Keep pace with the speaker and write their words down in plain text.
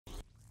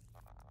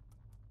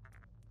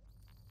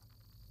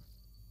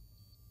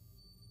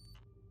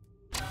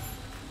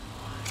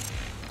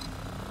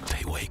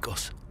wake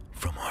us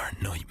from our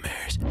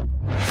nightmares,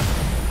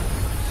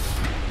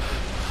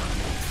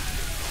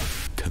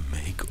 to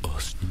make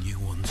us new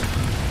ones.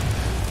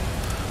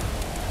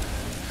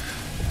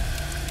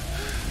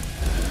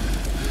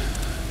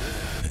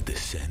 A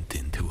descent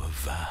into a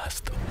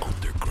vast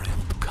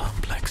underground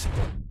complex.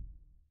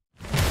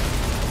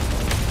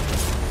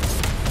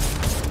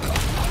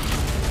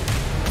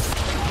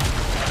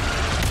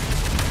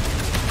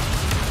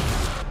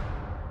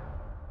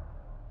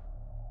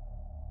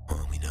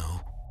 All we know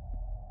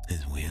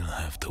is we'll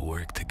have to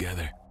work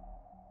together,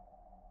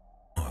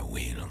 or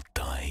we'll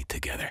die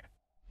together.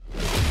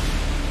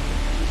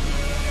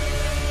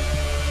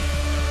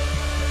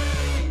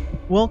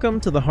 Welcome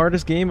to the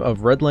hardest game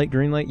of red light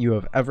green light you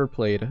have ever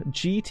played,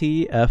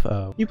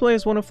 GTFO. You play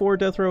as one of 4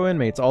 death row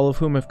inmates, all of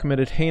whom have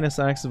committed heinous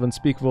acts of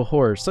unspeakable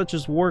horror, such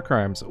as war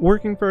crimes,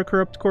 working for a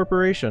corrupt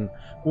corporation,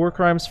 war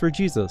crimes for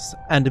Jesus,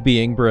 and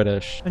being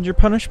British. And your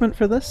punishment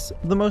for this?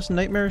 The most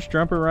nightmarish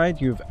jumper ride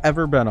you've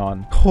ever been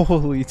on.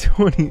 Holy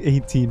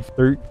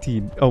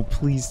 2018-13. Oh,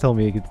 please tell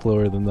me it gets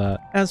lower than that.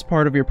 As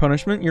part of your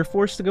punishment, you're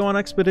forced to go on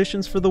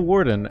expeditions for the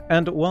Warden,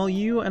 and while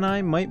you and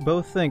I might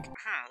both think,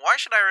 why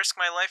should I risk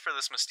my life for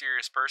this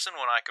mysterious person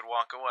when I could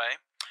walk away?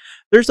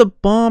 There's a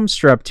bomb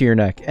strapped to your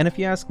neck, and if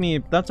you ask me,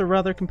 that's a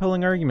rather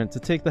compelling argument to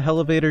take the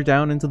elevator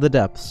down into the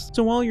depths.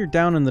 So while you're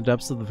down in the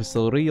depths of the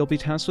facility, you'll be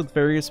tasked with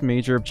various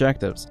major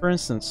objectives. For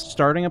instance,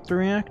 starting up the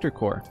reactor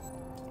core.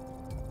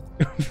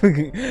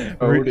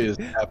 Code is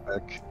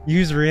epic.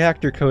 Use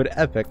reactor code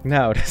EPIC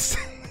now to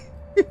say.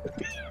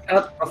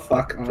 Shut the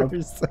fuck up.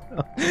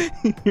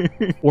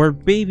 Or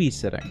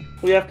babysitting.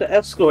 We have to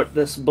escort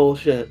this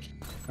bullshit.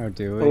 Oh,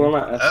 do we? Well,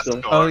 not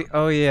escort.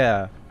 Oh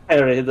yeah. I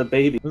already had the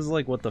baby. This is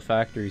like what the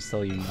factories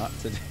tell you not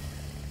to do.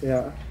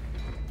 Yeah.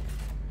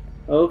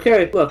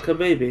 Okay, look, a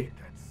baby.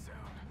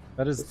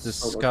 That is It's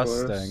so much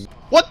worse. disgusting.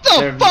 What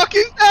the fuck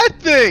is that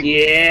thing?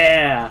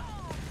 Yeah!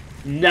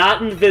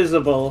 Not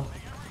invisible.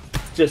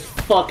 Just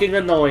fucking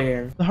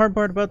annoying. The hard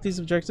part about these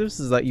objectives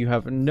is that you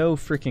have no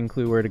freaking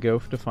clue where to go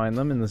to find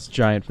them in this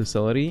giant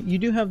facility. You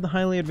do have the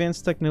highly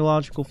advanced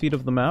technological feat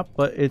of the map,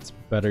 but it's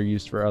better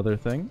used for other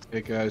things.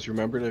 Hey guys,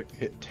 remember to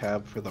hit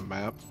tab for the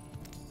map?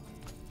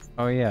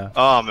 Oh yeah.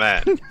 Oh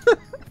man.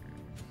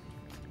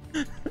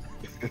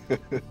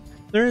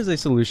 There is a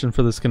solution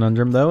for this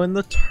conundrum though in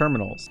the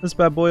terminals. This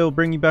bad boy will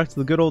bring you back to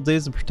the good old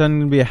days of pretending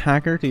to be a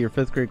hacker to your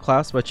 5th grade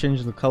class by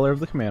changing the color of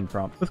the command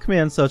prompt. With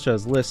commands such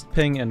as list,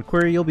 ping, and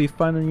query, you'll be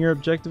finding your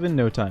objective in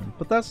no time.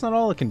 But that's not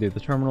all it can do. The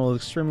terminal is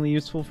extremely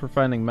useful for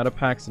finding meta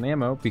packs and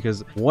ammo,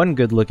 because one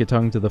good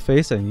lick-a-tongue to the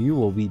face and you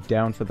will be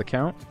down for the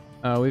count.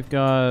 We've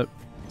got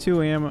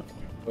 2 ammo.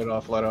 Let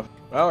off, let off.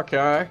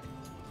 Okay.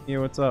 Yeah,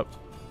 what's up?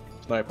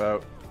 Snipe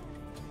out.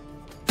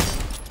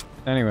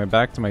 Anyway,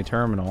 back to my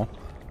terminal.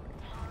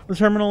 The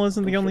terminal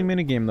isn't the only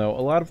minigame though.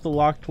 A lot of the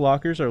locked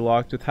lockers are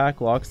locked with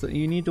hack locks that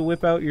you need to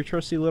whip out your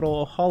trusty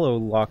little hollow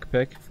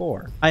lockpick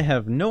for. I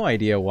have no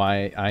idea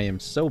why I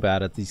am so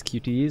bad at these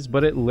QTEs,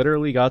 but it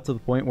literally got to the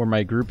point where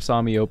my group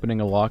saw me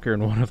opening a locker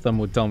and one of them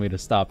would tell me to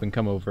stop and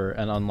come over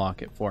and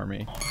unlock it for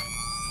me.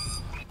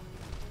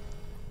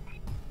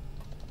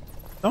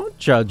 Don't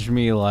judge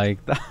me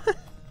like that.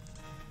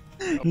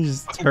 You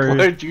just I'm turned.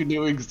 glad you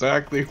knew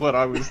exactly what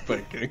I was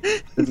thinking.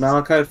 Did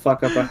Malachi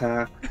fuck up a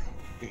hack?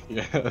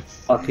 Yes.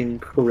 Fucking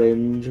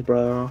cringe,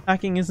 bro.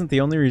 Hacking isn't the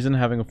only reason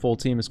having a full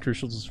team is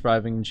crucial to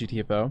surviving in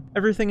GTFO.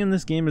 Everything in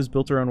this game is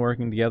built around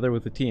working together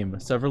with a team.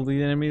 Several of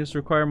the enemies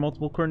require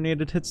multiple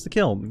coordinated hits to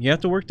kill. You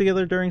have to work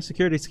together during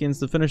security scans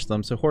to finish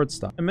them, so horde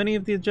stop. And many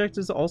of the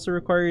objectives also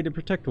require you to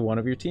protect one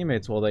of your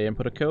teammates while they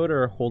input a code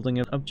or are holding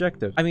an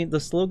objective. I mean, the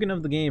slogan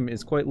of the game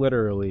is quite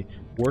literally,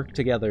 work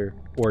together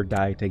or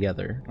die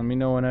together. Let me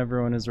know when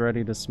everyone is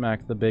ready to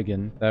smack the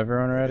biggin. Is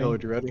everyone ready?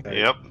 Hillard, you ready?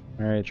 Yep.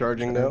 Alright.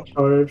 Charging now.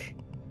 Charge.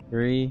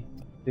 3,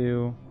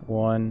 2,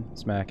 1,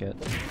 smack it.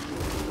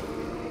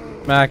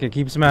 Smack it,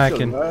 keep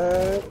smacking.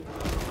 Oh!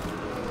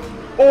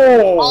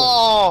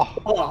 Oh.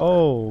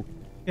 Oh,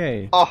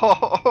 okay.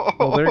 Oh.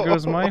 Well, there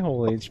goes my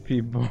whole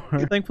HP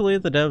bar. Thankfully,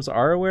 the devs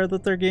are aware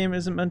that their game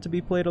isn't meant to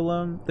be played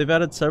alone. They've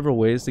added several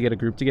ways to get a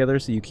group together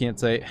so you can't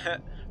say,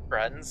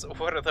 friends?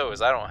 What are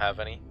those? I don't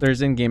have any.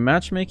 There's in-game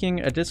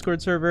matchmaking, a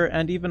Discord server,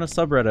 and even a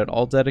subreddit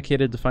all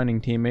dedicated to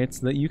finding teammates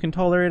that you can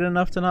tolerate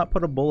enough to not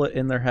put a bullet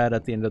in their head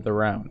at the end of the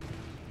round.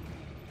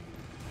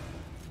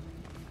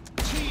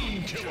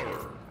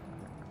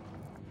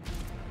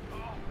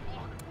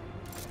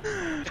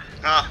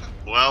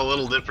 Well,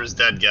 Little Dipper's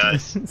dead,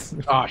 guys.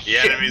 Oh, The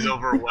shit. enemies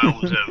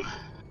overwhelmed him.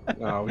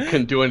 No, we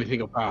couldn't do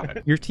anything about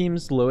it. Your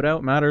team's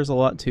loadout matters a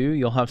lot too.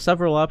 You'll have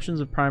several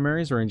options of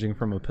primaries ranging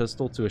from a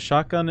pistol to a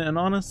shotgun, and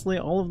honestly,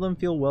 all of them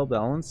feel well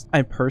balanced.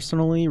 I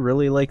personally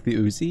really like the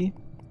Uzi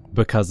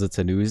because it's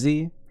an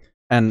Uzi,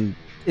 and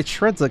it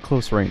shreds at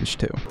close range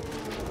too.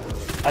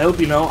 I hope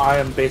you know I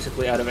am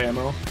basically out of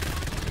ammo.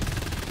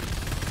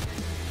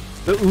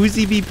 The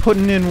Uzi be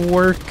putting in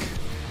work.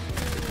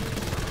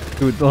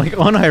 Dude, like,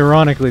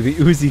 unironically, the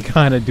Uzi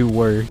kind of do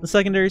work. The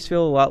secondaries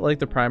feel a lot like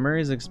the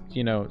primaries,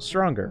 you know,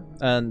 stronger,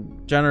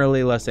 and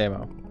generally less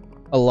ammo.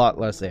 a lot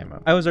less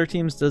ammo. I was our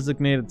team's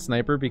designated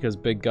sniper because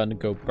big gun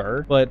go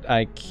burr, but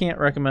I can't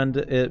recommend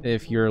it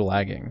if you're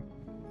lagging.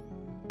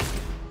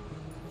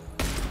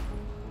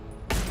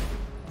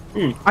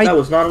 That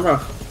was not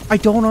enough. I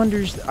don't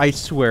understand. I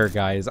swear,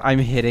 guys, I'm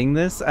hitting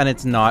this and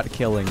it's not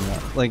killing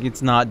them. Like,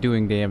 it's not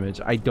doing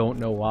damage. I don't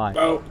know why.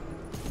 Oh,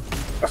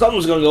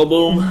 something's gonna go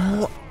boom.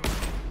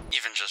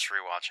 Even just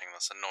rewatching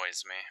this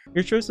annoys me.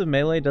 Your choice of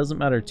melee doesn't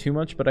matter too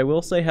much, but I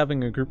will say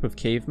having a group of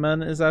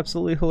cavemen is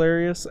absolutely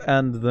hilarious,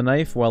 and the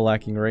knife, while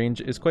lacking range,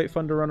 is quite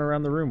fun to run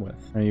around the room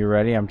with. Are you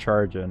ready? I'm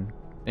charging.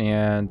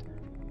 And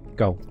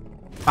go.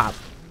 Bop.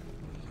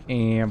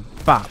 And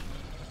bop.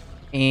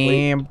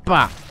 And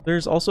bop.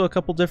 There's also a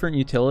couple different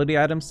utility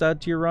items to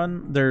add to your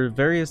run. There are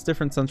various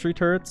different sentry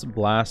turrets,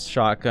 blast,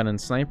 shotgun, and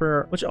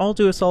sniper, which all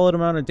do a solid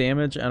amount of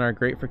damage and are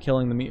great for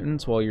killing the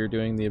mutants while you're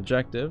doing the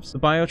objectives. The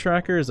bio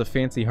tracker is a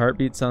fancy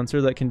heartbeat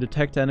sensor that can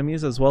detect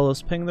enemies as well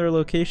as ping their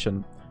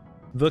location.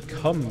 The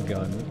cum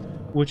gun,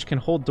 which can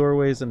hold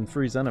doorways and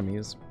freeze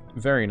enemies.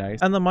 Very nice.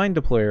 And the mine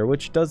deployer,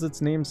 which does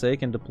its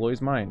namesake and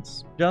deploys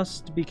mines.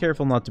 Just be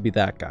careful not to be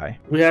that guy.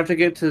 We have to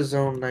get to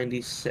zone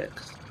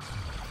 96.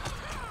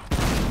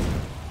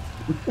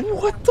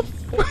 What the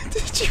fuck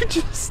did you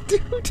just do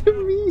to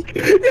me?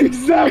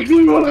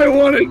 Exactly what I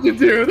wanted to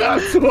do,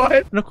 that's what!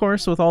 And of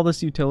course, with all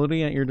this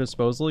utility at your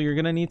disposal, you're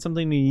gonna need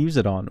something to use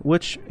it on,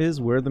 which is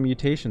where the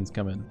mutations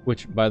come in.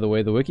 Which, by the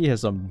way, the wiki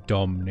has some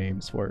dumb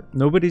names for it.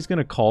 Nobody's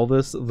gonna call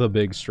this the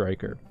Big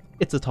Striker.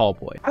 It's a tall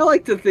boy. I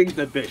like to think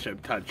the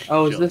Bishop touched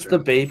Oh, is this the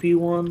children. baby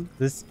one?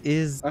 This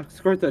is...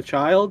 Escort the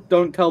child?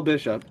 Don't tell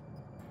Bishop.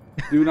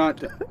 Do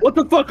not... What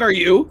the fuck are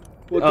you?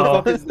 What the Oh.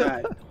 fuck is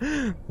that?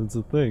 That's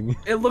a thing.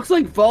 It looks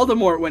like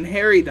Voldemort when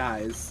Harry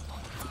dies.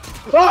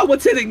 Oh,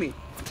 what's hitting me?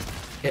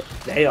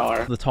 They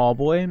are. The tall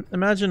boy,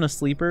 imagine a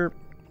sleeper,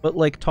 but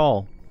like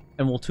tall,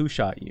 and will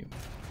two-shot you.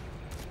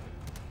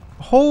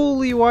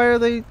 Holy, why are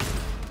they...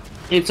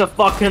 It's a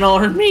fucking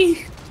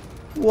army.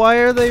 Why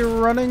are they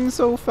running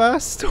so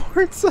fast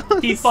towards us?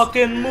 Keep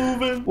fucking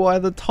moving. Why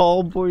the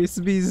tall boys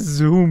be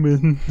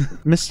zooming?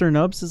 Mr.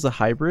 Nubs is a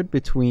hybrid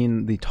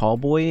between the tall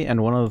boy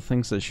and one of the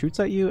things that shoots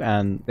at you,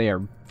 and they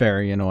are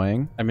very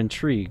annoying. I'm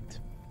intrigued. Do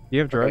you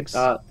have drugs?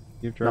 Okay,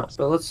 Do you have no, drugs?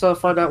 but let's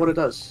find out what it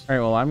does. Alright,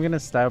 well, I'm gonna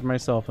stab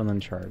myself and then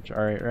charge.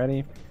 Alright,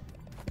 ready?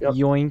 Yep.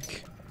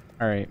 Yoink.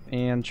 Alright,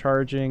 and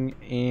charging,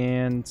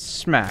 and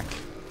smack.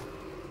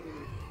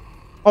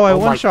 Oh, I Oh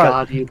my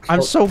one-shot. God,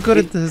 I'm so good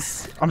at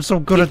this. I'm so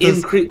good at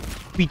this.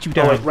 Beat you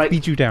down. wait, right-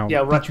 Beat you down. yeah,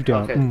 right- Beat you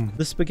down. okay.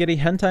 The spaghetti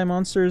hentai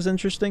monster is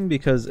interesting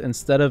because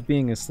instead of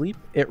being asleep,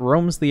 it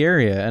roams the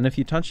area, and if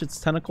you touch its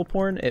tentacle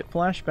porn, it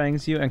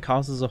flashbangs you and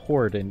causes a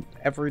horde in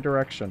every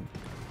direction.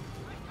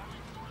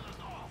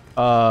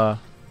 Run,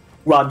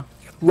 run,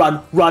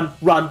 run,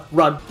 run,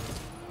 run,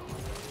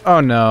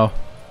 Oh no.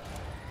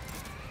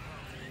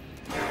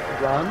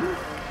 run.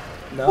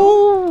 No.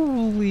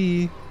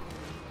 Holy.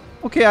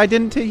 Okay, I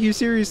didn't take you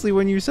seriously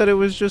when you said it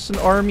was just an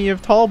army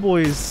of tall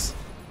boys.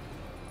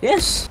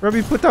 Yes.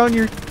 Rebby, put down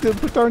your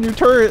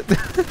turret.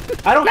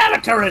 I don't have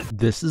a turret.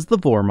 This is the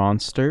Vor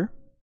monster.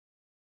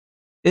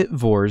 It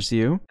vores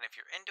you. And if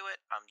you're into it,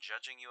 I'm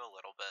judging you a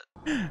little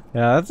bit.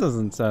 Yeah, that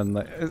doesn't sound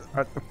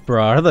like...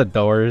 Bro, are the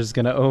doors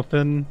gonna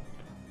open?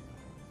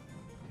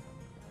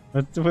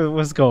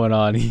 What's going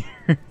on here?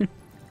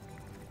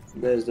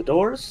 There's the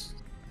doors.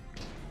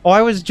 Oh,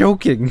 I was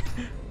joking.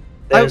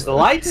 There's the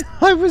lights.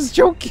 I was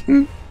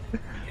joking.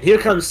 Here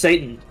comes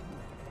Satan.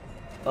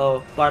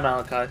 Oh, bye,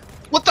 Malachi.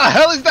 What the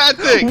hell is that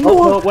thing?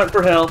 Oh, no, went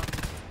for hell.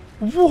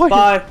 What?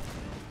 Bye.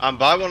 I'm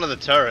by one of the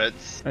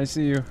turrets. I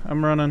see you.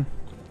 I'm running.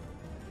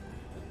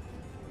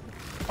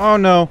 Oh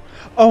no.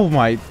 Oh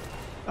my.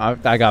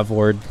 I got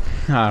bored.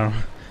 I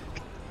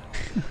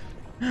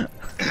don't.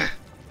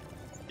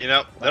 You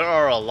know, there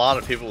are a lot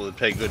of people who would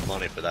pay good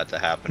money for that to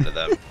happen to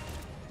them.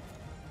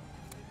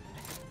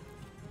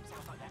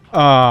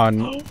 Oh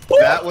no.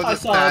 That was I a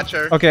saw him.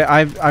 snatcher. Okay,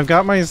 I've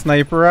got my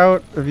sniper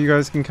out. If you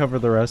guys can cover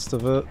the rest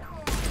of it.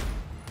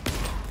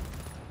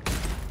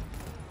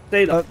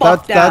 Stay the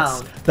fuck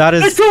down. That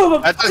There's is. two of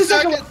them. That's a There's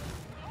second second.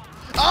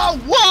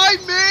 Oh, why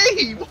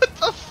me? What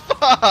the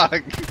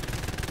fuck?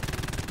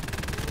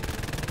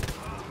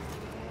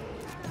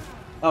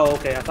 Oh,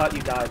 okay. I thought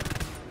you died.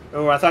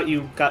 Or I thought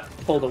you got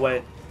pulled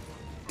away.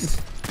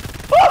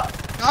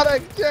 Not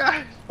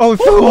again. Oh, it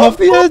flew off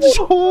the edge.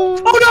 Oh,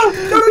 Oh no!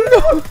 No,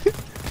 no, no!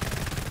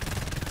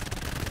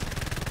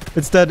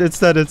 It's dead. It's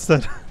dead. It's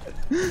dead.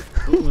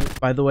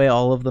 By the way,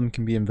 all of them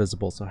can be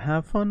invisible, so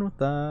have fun with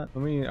that.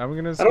 I'm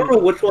gonna. I don't know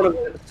which one of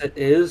us it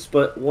is,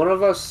 but one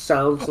of us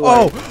sounds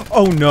like.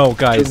 Oh no,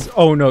 guys.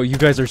 Oh no, you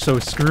guys are so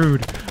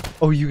screwed.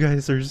 Oh, you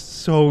guys are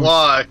so.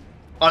 Why?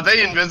 Are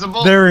they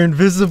invisible? They're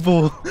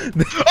invisible.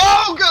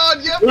 Oh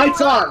god, yep.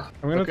 Lights on!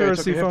 I'm gonna Okay, throw a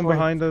took a hit seafoam point.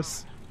 behind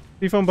us.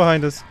 Seafoam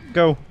behind us.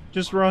 Go.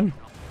 Just run.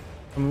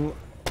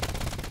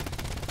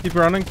 Keep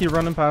running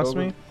past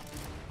me.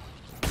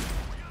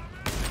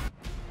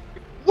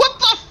 What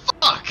the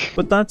fuck?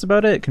 But that's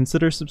about it.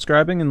 Consider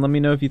subscribing and let me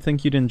know if you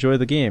think you'd enjoy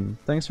the game.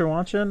 Thanks for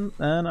watching,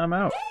 and I'm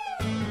out.